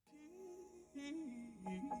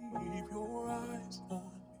Keep your eyes on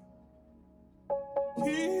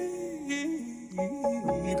me.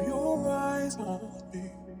 Keep your eyes on me.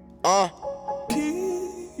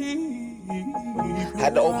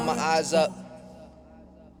 Had to open my eyes up.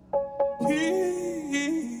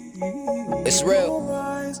 It's real.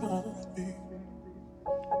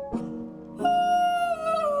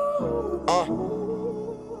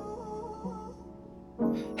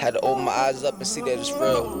 Had to open my eyes up and see that it's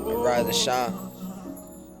real and rise and shine.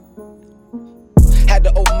 Had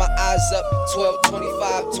to open my eyes up, 12,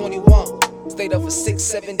 25, 21. Stayed up for 6,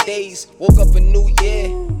 7 days. Woke up a new year,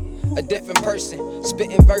 a different person,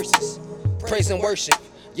 spitting verses, praising worship,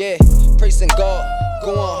 yeah, praising God,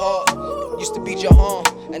 going hard. Used to beat your arm,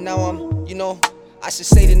 and now I should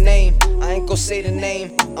say the name. I ain't gon' say the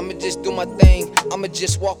name. I'ma just do my thing. I'ma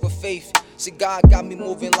just walk with faith. See, God got me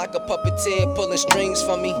moving like a puppeteer, pulling strings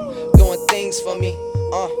for me, doing things for me.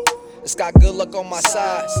 It's got good luck on my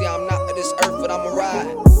side. See, I'm not of this earth, but I'ma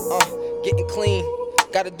ride. Getting clean,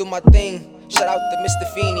 gotta do my thing. Shout out to Mr.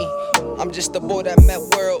 Feeney. I'm just a boy that met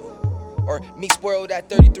World, or meets World at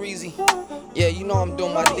 33Z. Yeah, you know I'm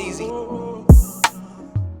doing my Deezy.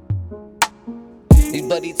 These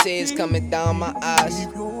bloody tears coming down my eyes,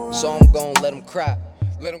 so I'm gon' let them cry.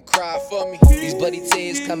 Let them cry for me. These bloody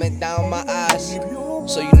tears coming down my eyes,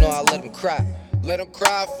 so you know I let them cry. Let them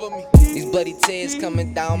cry for me. These bloody tears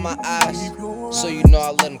coming down my eyes, so you know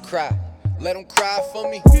I let them cry. Let them cry for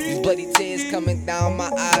me. These bloody tears coming down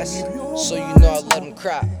my eyes, so you know I let them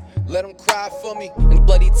cry. Let them cry for me. And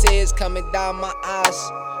bloody tears coming down my eyes,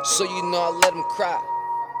 so you know I let them cry.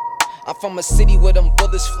 I'm from a city where them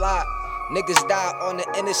bullets fly. Niggas die on the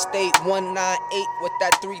interstate 198 with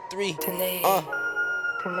that 33.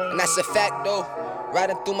 And that's a fact though.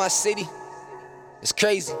 Riding through my city, it's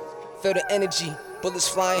crazy. Feel the energy, bullets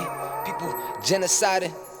flying, people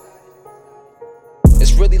genociding.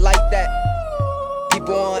 It's really like that.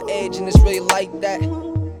 People on edge and it's really like that.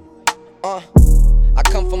 I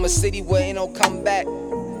come from a city where ain't no comeback,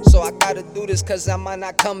 so I gotta do this cause I might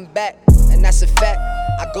not come back. And that's a fact.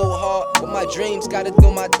 I go hard with my dreams, gotta do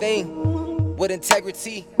my thing with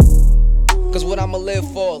integrity. Cause what I'ma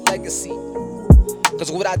live for, legacy. Cause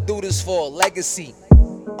what I do this for, legacy.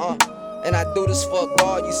 And I do this for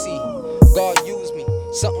God, you see. God used me,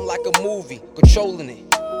 something like a movie, controlling it.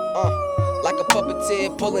 Like a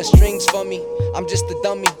puppeteer, pulling strings for me. I'm just a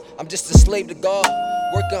dummy, I'm just a slave to God.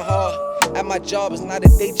 Working hard at my job, it's not a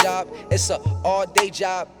day job. It's a all day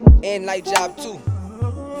job and night job too.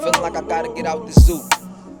 Feeling like I gotta get out the zoo.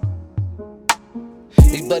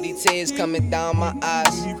 These bloody tears coming down my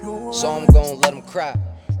eyes, so I'm gon' let them cry.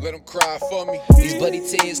 Let them cry for me. These bloody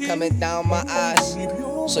tears coming down my eyes,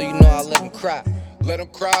 so you know I let them cry. Let them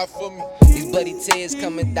cry for me. These bloody tears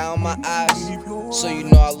coming down my eyes, so you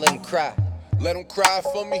know I let them cry. Let them cry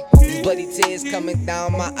for me. These bloody tears coming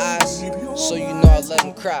down my eyes, so you know I let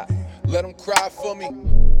them cry. Let them cry for me.